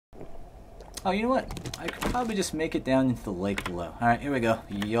Oh, you know what? I could probably just make it down into the lake below. Alright, here we go.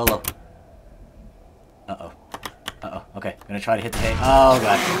 YOLO. Uh-oh. Uh-oh. Okay, I'm gonna try to hit the hay. Oh,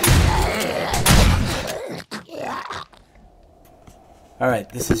 God. Alright,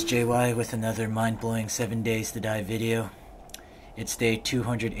 this is JY with another mind-blowing 7 days to die video. It's day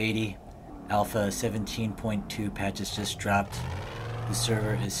 280. Alpha 17.2 patches just dropped. The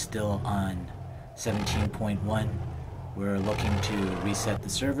server is still on 17.1. We're looking to reset the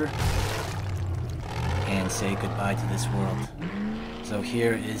server and say goodbye to this world. So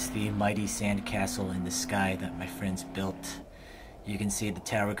here is the mighty sand castle in the sky that my friends built. You can see the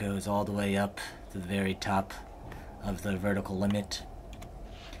tower goes all the way up to the very top of the vertical limit.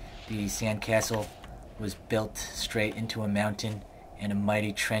 The sand castle was built straight into a mountain, and a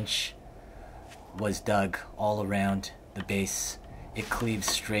mighty trench was dug all around the base. It cleaves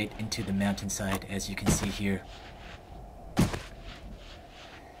straight into the mountainside, as you can see here.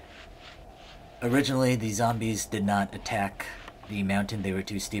 Originally, the zombies did not attack the mountain, they were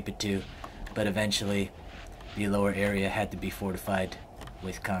too stupid to, but eventually the lower area had to be fortified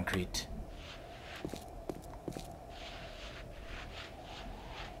with concrete.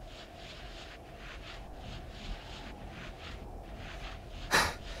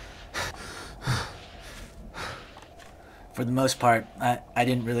 For the most part, I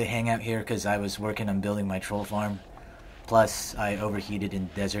didn't really hang out here because I was working on building my troll farm. Plus, I overheated in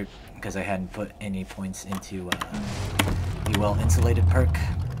the desert because I hadn't put any points into the well-insulated perk.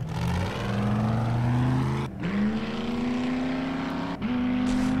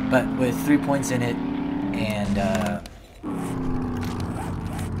 But with 3 points in it and a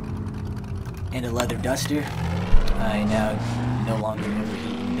leather duster, I now no longer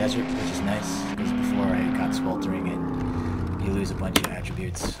overheat in the desert, which is nice because before I got sweltering and you lose a bunch of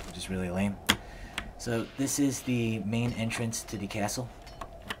attributes, which is really lame. So this is the main entrance to the castle.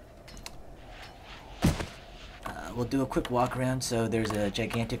 We'll do a quick walk around. So there's a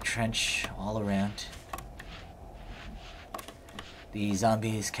gigantic trench all around. The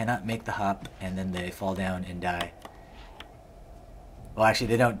zombies cannot make the hop, and then they fall down and die. Well, actually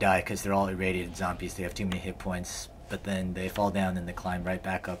they don't die because they're all irradiated zombies. They have too many hit points, but then they fall down and they climb right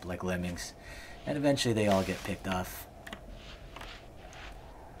back up like lemmings, and eventually they all get picked off.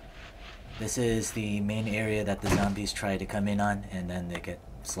 This is the main area that the zombies try to come in on, and then they get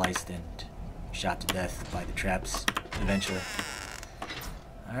sliced and shot to death by the traps eventually.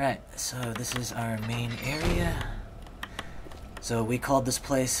 Alright, so this is our main area. So we called this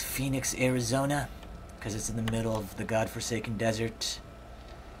place Phoenix, Arizona, because it's in the middle of the godforsaken desert.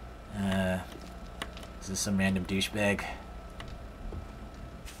 This is some random douchebag.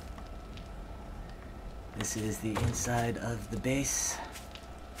 This is the inside of the base.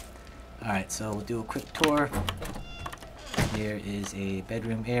 Alright, so we'll do a quick tour. Here is a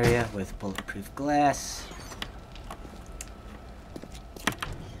bedroom area with bulletproof glass.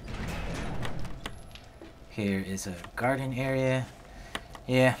 Here is a garden area.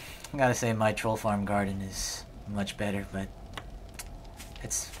 Yeah, I gotta say my troll farm garden is much better, but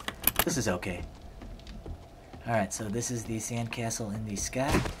this is okay. Alright, so this is the sandcastle in the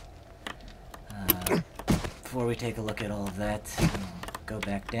sky. Before we take a look at all of that, go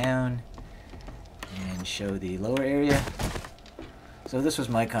back down and show the lower area. So this was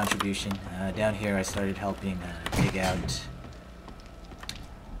my contribution. Down here I started helping dig out.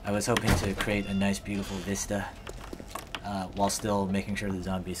 I was hoping to create a nice beautiful vista while still making sure the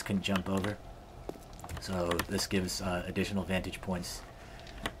zombies couldn't jump over. So this gives additional vantage points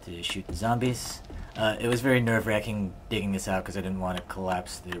to shoot the zombies. It was very nerve-wracking digging this out because I didn't want to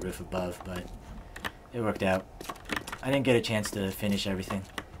collapse the roof above, but it worked out. I didn't get a chance to finish everything.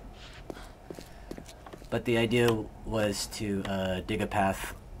 But the idea was to dig a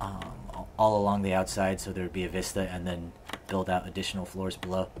path all along the outside so there would be a vista, and then build out additional floors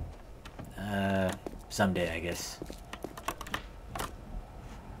below. Someday, I guess.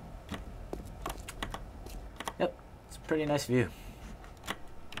 Yep, it's a pretty nice view.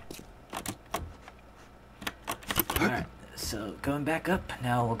 Alright, so going back up,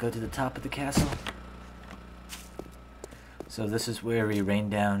 now we'll go to the top of the castle. So this is where we rain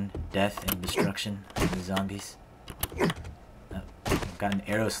down death and destruction on the zombies. I've got an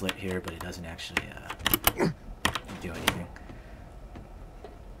arrow slit here, but it doesn't actually do anything.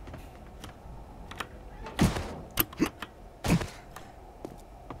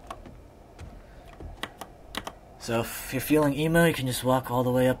 So if you're feeling emo, you can just walk all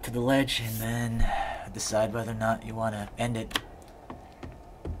the way up to the ledge and then decide whether or not you want to end it.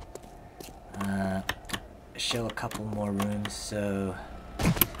 Show a couple more rooms. So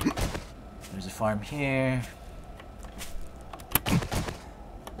there's a farm here.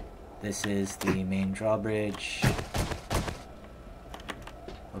 This is the main drawbridge.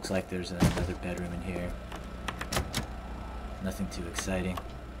 Looks like there's another bedroom in here. Nothing too exciting.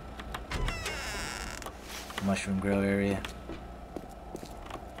 Mushroom grow area.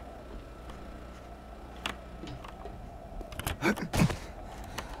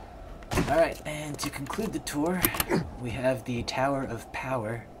 Alright, and to conclude the tour, we have the Tower of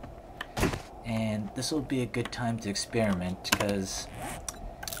Power. And this will be a good time to experiment, because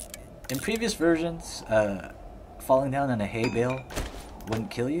in previous versions, falling down on a hay bale wouldn't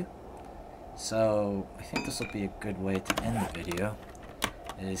kill you. So I think this will be a good way to end the video,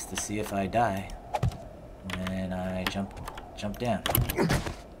 is to see if I die when I jump down.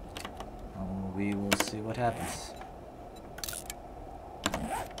 We will see what happens.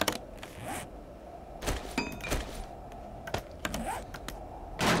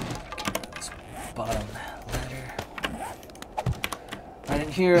 Bottom ladder. Right in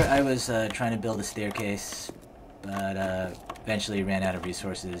here, I was trying to build a staircase, but eventually ran out of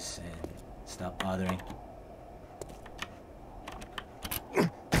resources and stopped bothering.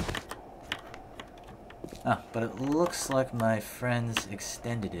 Oh, but it looks like my friends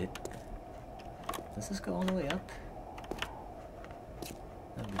extended it. Does this go all the way up?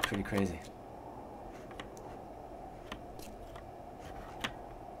 That would be pretty crazy.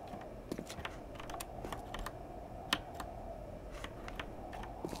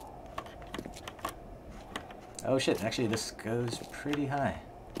 Oh shit, actually this goes pretty high.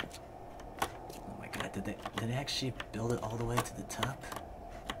 Oh my god, did they actually build it all the way to the top?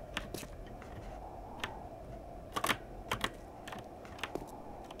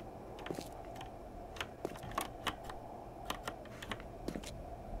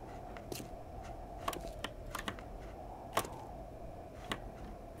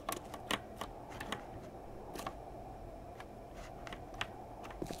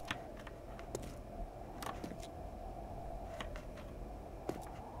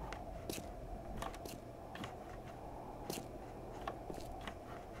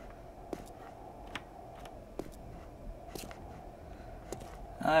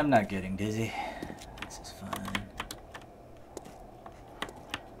 I'm not getting dizzy. This is fine.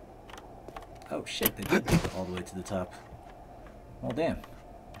 Oh shit, they did build it all the way to the top. Well, damn.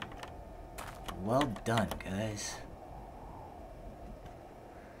 Well done, guys.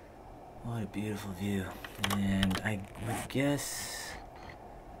 What a beautiful view. And I would guess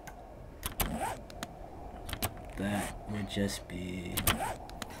that would just be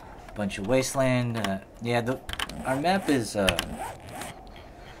a bunch of wasteland. Yeah, our map is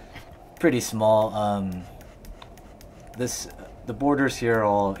pretty small. The borders here are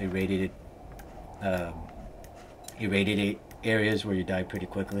all irradiated areas where you die pretty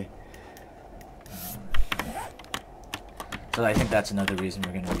quickly. So I think that's another reason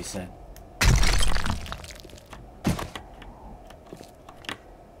we're going to reset.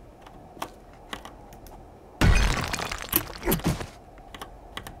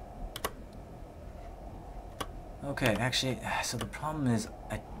 Okay, actually, so the problem is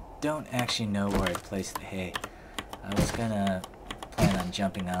I don't actually know where I placed the hay. I was gonna plan on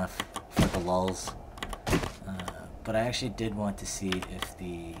jumping off for the lulls, but I actually did want to see if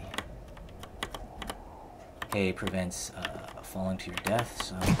the hay prevents falling to your death,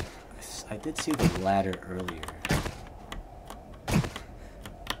 so I did see the ladder earlier.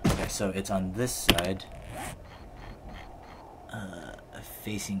 Okay, so it's on this side,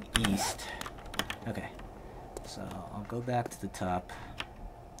 facing east. Okay, so I'll go back to the top.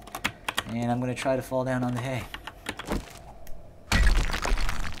 And I'm going to try to fall down on the hay.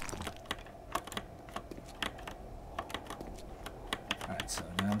 Alright, so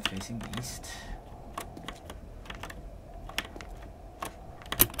now I'm facing east.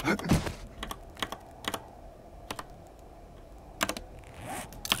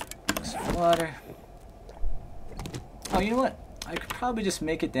 Some water. Oh, you know what? I could probably just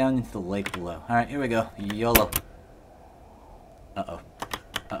make it down into the lake below. Alright, here we go. YOLO. Uh-oh.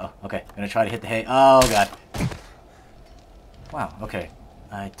 Uh-oh, okay, I'm gonna try to hit the hay. Oh, God. Wow, okay.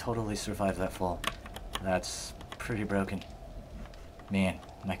 I totally survived that fall. That's pretty broken. Man,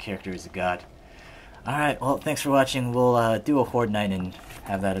 my character is a god. Alright, well, thanks for watching. We'll do a Horde night and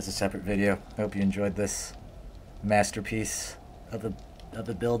have that as a separate video. Hope you enjoyed this masterpiece of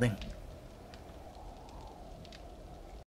a building.